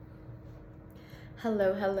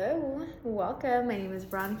Hello, hello. Welcome. My name is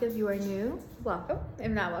Veronica. If you are new, welcome.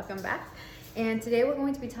 If not, welcome back. And today we're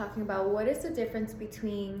going to be talking about what is the difference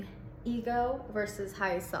between ego versus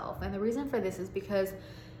highest self. And the reason for this is because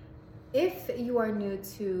if you are new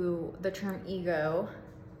to the term ego,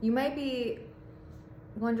 you might be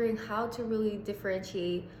wondering how to really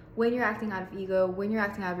differentiate when you're acting out of ego, when you're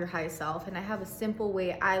acting out of your highest self. And I have a simple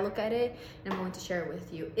way I look at it, and I'm going to share it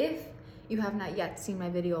with you. If you have not yet seen my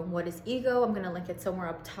video on what is ego, I'm gonna link it somewhere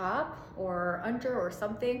up top or under or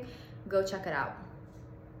something. Go check it out.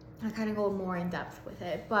 I kind of go more in depth with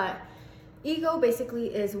it, but ego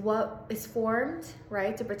basically is what is formed,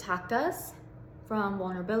 right, to protect us from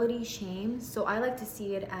vulnerability, shame. So I like to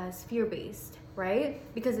see it as fear-based, right?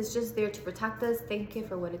 Because it's just there to protect us, thank it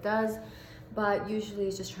for what it does, but usually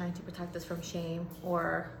it's just trying to protect us from shame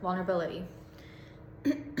or vulnerability.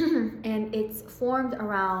 And it's formed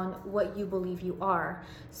around what you believe you are.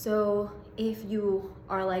 So if you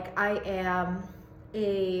are like, I am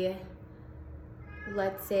a,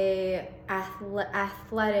 let's say,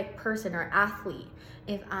 athletic person or athlete.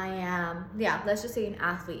 If I am, let's just say an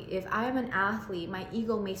athlete. If I am an athlete, my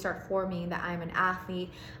ego may start forming that I'm an athlete.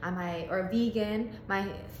 Or vegan, my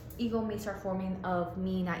ego may start forming of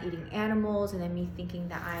me not eating animals, and then me thinking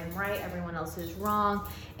that I'm right, everyone else is wrong,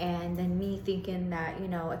 and then me thinking that,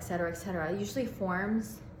 et cetera, et cetera. It usually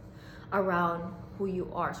forms around who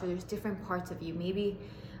you are. So there's different parts of you. Maybe,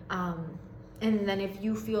 and then if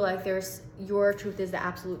you feel like your truth is the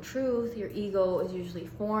absolute truth, your ego is usually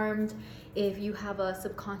formed. If you have a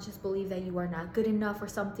subconscious belief that you are not good enough or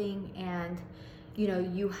something, and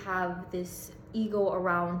you have this ego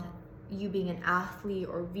around you being an athlete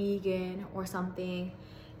or vegan or something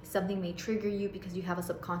may trigger you because you have a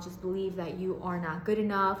subconscious belief that you are not good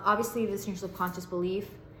enough. Obviously, this is your subconscious belief.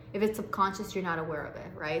 If it's subconscious, you're not aware of it,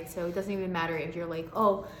 right? So it doesn't even matter if you're like,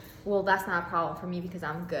 oh, well, that's not a problem for me because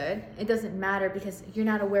I'm good. It doesn't matter because you're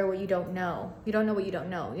not aware what you don't know. You don't know what you don't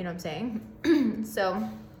know, you know what I'm saying? So,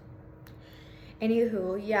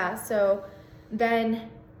 anywho, so then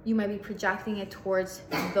you might be projecting it towards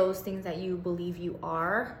those things that you believe you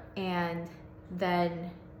are, and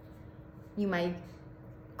then you might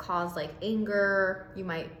cause like anger, you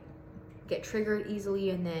might get triggered easily,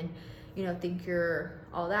 and then think you're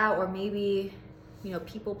all that, or maybe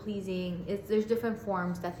people pleasing. There's different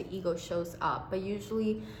forms that the ego shows up, but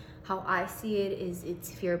usually how I see it is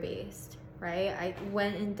it's fear-based, right? I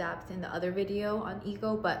went in depth in the other video on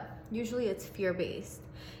ego, but usually it's fear-based.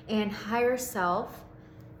 And higher self,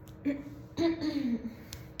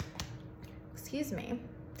 excuse me,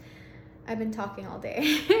 I've been talking all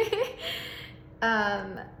day.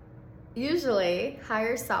 Usually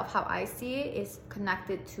higher self, how I see it, is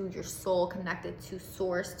connected to your soul, connected to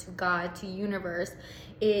source, to God, to universe.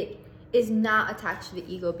 It is not attached to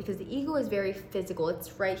the ego, because the ego is very physical.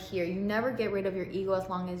 It's right here. You never get rid of your ego as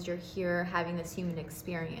long as you're here having this human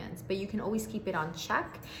experience, but you can always keep it on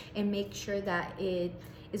check and make sure that it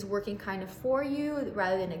is working kind of for you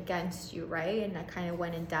rather than against you, right? And I kind of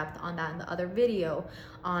went in depth on that in the other video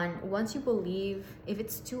on once you believe, if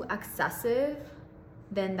it's too excessive,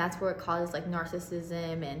 then that's where it causes like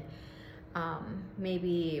narcissism and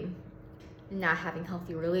maybe not having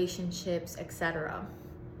healthy relationships, etc.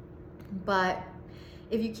 But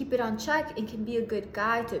if you keep it on check, it can be a good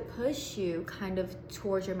guide to push you kind of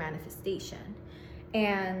towards your manifestation.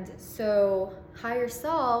 And so higher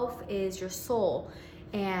self is your soul.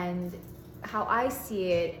 And how I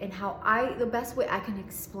see it, and the best way I can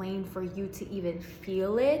explain for you to even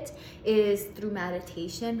feel it is through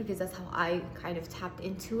meditation, because that's how I kind of tapped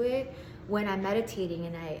into it when I'm meditating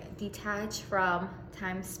and I detach from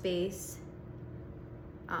time, space,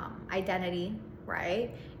 identity,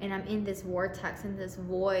 right? And I'm in this vortex, in this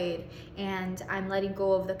void, and I'm letting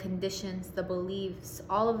go of the conditions, the beliefs,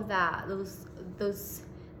 all of that, those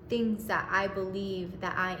things that I believe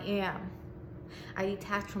that I am. I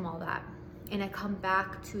detach from all that, and I come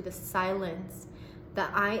back to the silence that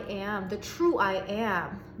I am, the true I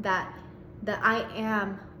am, that I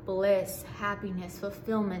am bliss, happiness,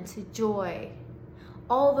 fulfillment, joy,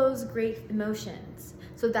 all those great emotions.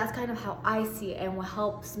 So that's kind of how I see it, and what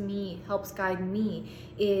helps guide me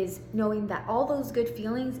is knowing that all those good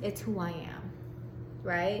feelings, it's who I am,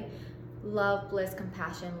 right? Love, bliss,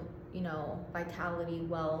 compassion, vitality,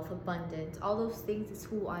 wealth, abundance, all those things is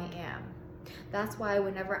who I am. That's why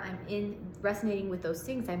whenever I'm resonating with those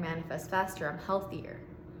things, I manifest faster, I'm healthier,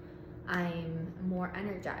 I'm more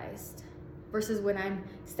energized. Versus when I'm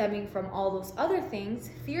stemming from all those other things,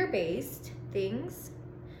 fear-based things,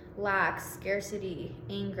 lack, scarcity,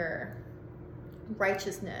 anger,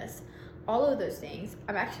 righteousness, all of those things,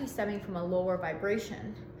 I'm actually stemming from a lower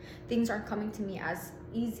vibration. Things aren't coming to me as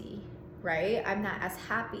easy, right? I'm not as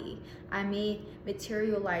happy. I may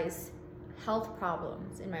materialize health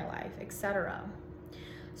problems in my life, etc.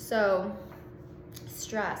 So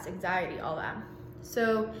stress, anxiety, all that.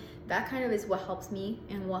 So that kind of is what helps me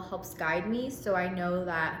and what helps guide me. So I know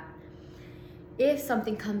that if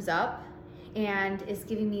something comes up and is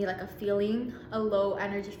giving me like a feeling, a low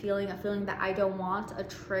energy feeling, a feeling that I don't want, a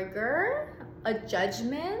trigger, a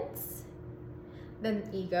judgment, then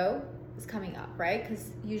ego is coming up, right?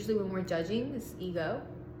 Because usually when we're judging, it's ego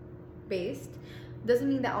based. Doesn't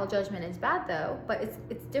mean that all judgment is bad though, but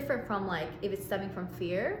it's different from like if it's stemming from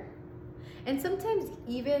fear. And sometimes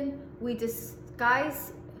even we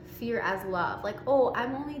disguise fear as love, like, oh,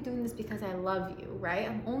 I'm only doing this because I love you, right?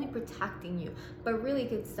 I'm only protecting you, but really it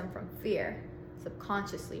could stem from fear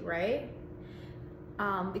subconsciously, right?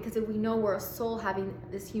 Because if we know we're a soul having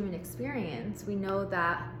this human experience, we know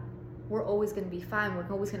that we're always going to be fine, we're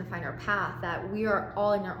always going to find our path, that we are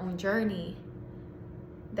all in our own journey,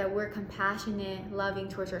 that we're compassionate, loving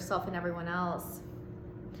towards ourselves and everyone else,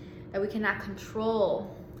 that we cannot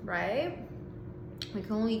control, right? We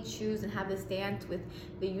can only choose and have this dance with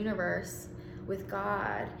the universe, with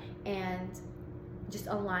God, and just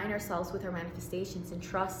align ourselves with our manifestations and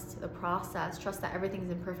trust the process, trust that everything's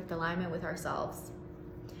in perfect alignment with ourselves.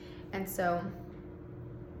 And so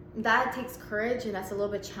that takes courage, and that's a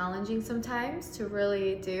little bit challenging sometimes to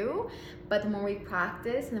really do. But the more we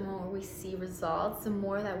practice and the more we see results, the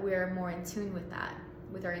more that we're more in tune with that,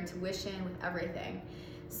 with our intuition, with everything.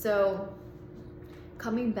 So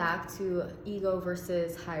coming back to ego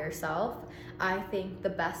versus higher self, I think the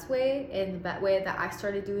best way and the way that I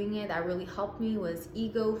started doing it that really helped me was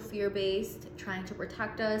ego, fear-based, trying to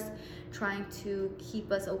protect us, trying to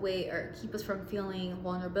keep us away or keep us from feeling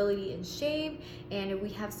vulnerability and shame. And if we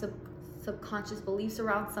have subconscious beliefs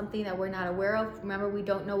around something that we're not aware of, remember, we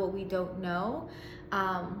don't know what we don't know.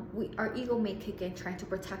 Our ego may kick in trying to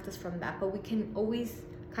protect us from that, but we can always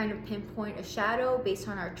kind of pinpoint a shadow based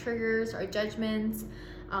on our triggers, our judgments.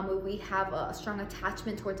 When we have a strong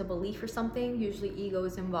attachment towards a belief or something, usually ego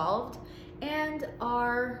is involved. And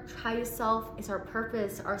our highest self is our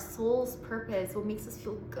purpose, our soul's purpose, what makes us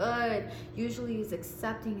feel good. Usually is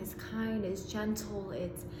accepting, is kind, is gentle,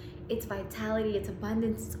 it's vitality, it's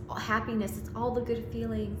abundance, it's happiness, it's all the good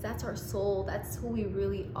feelings. That's our soul, that's who we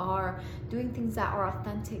really are. Doing things that are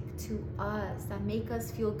authentic to us, that make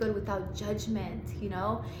us feel good without judgment, you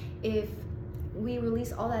know? If we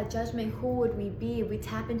release all that judgment, who would we be? If we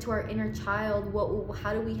tap into our inner child,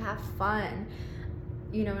 how do we have fun?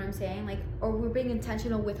 You know what I'm saying? Like, or we're being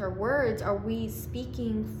intentional with our words. Are we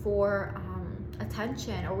speaking for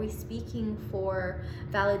attention? Are we speaking for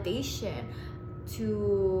validation?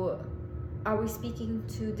 Are we speaking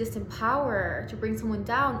to disempower, to bring someone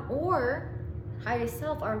down? Or higher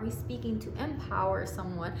self, are we speaking to empower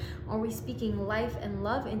someone? Are we speaking life and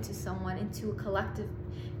love into someone, into a collective,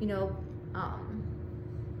 you know,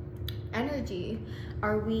 energy?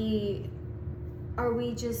 Are we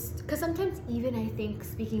just, because sometimes even I think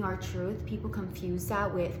speaking our truth, people confuse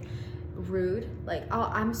that with rude, like,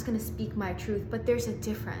 oh, I'm just gonna speak my truth. But there's a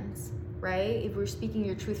difference, right? If we're speaking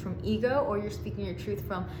your truth from ego, or you're speaking your truth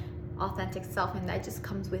from authentic self, and that just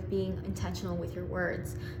comes with being intentional with your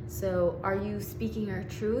words. So are you speaking your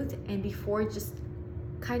truth? And before, just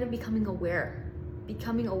kind of becoming aware.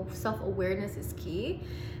 Self-awareness is key,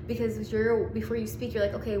 because before you speak, you're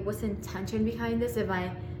like, okay, what's the intention behind this? Am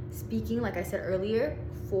I speaking, like I said earlier,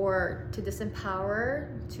 to disempower,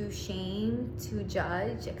 to shame, to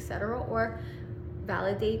judge, etc., or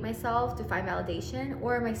validate myself, to find validation?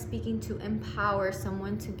 Or am I speaking to empower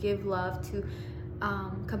someone, to give love, to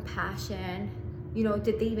compassion? You know,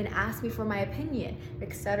 did they even ask me for my opinion,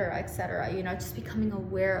 etc., etc.? You know, just becoming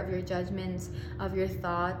aware of your judgments, of your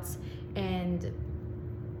thoughts, and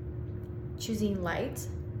choosing light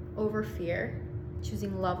over fear,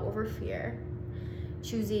 choosing love over fear,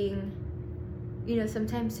 choosing, you know,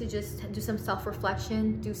 sometimes to just do some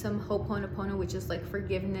self-reflection, do some Ho'oponopono, which is like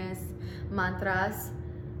forgiveness, mantras,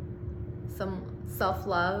 some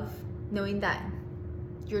self-love, knowing that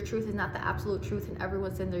your truth is not the absolute truth and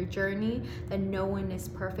everyone's in their journey, that no one is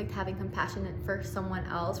perfect, having compassion for someone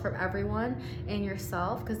else, for everyone, and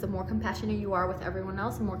yourself, because the more compassionate you are with everyone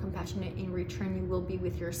else, the more compassionate in return you will be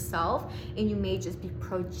with yourself. And you may just be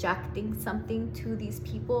projecting something to these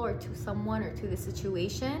people or to someone or to the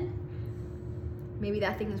situation. Maybe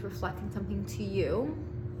that thing is reflecting something to you,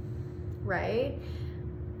 right?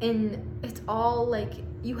 And it's all like,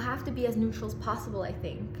 you have to be as neutral as possible, I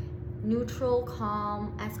think. Neutral,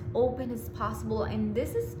 calm, as open as possible. And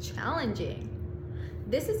this is challenging.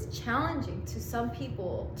 This is challenging to some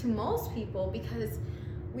people, to most people, because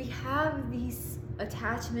we have these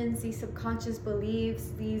attachments, these subconscious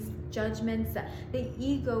beliefs, these judgments that the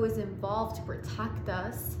ego is involved to protect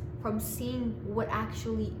us from seeing what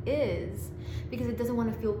actually is, because it doesn't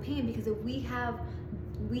want to feel pain. Because if we have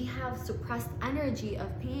suppressed energy of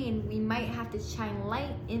pain, we might have to shine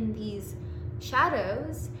light in these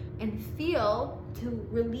shadows and feel to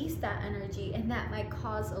release that energy, and that might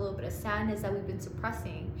cause a little bit of sadness that we've been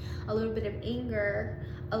suppressing, a little bit of anger,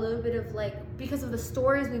 a little bit of like, because of the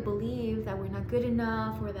stories we believe that we're not good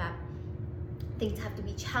enough, or that things have to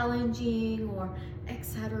be challenging, or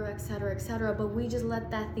etc, etc, etc. But we just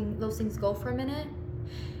let those things go for a minute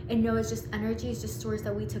and know it's just energy, it's just stories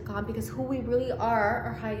that we took on. Because who we really are,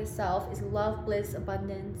 our highest self, is love, bliss,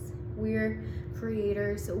 abundance. We're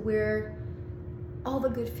creators, we're all the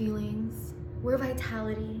good feelings, we're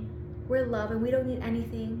vitality, we're love, and we don't need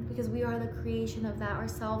anything, because we are the creation of that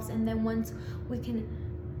ourselves. And then once we can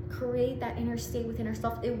create that inner state within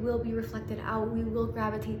ourselves, it will be reflected out. We will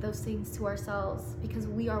gravitate those things to ourselves, because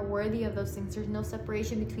we are worthy of those things. There's no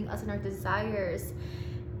separation between us and our desires.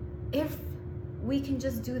 If we can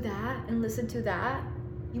just do that and listen to that,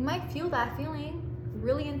 you might feel that feeling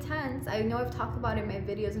really intense. I know I've talked about it in my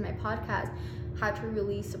videos and my podcast, how to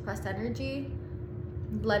release suppressed energy,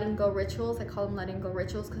 letting go rituals. I call them letting go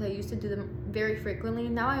rituals because I used to do them very frequently.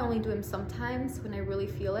 Now I only do them sometimes when I really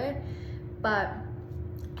feel it, but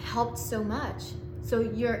it helped so much. So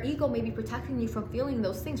your ego may be protecting you from feeling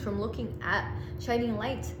those things, from looking at, shining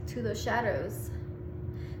light to those shadows.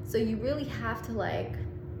 So you really have to like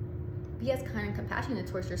be as kind and compassionate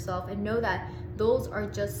towards yourself, and know that those are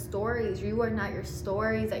just stories. You are not your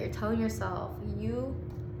stories that you're telling yourself. You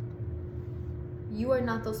are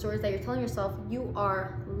not those stories that you're telling yourself. You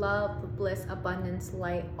are love, bliss, abundance,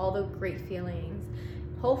 light, all the great feelings.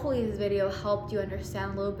 Hopefully this video helped you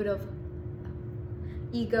understand a little bit of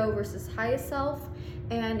ego versus highest self.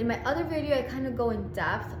 And in my other video, I kind of go in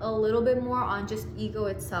depth a little bit more on just ego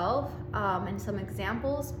itself, and some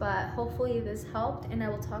examples. But hopefully this helped, and I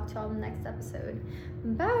will talk to you all in the next episode.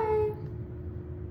 Bye.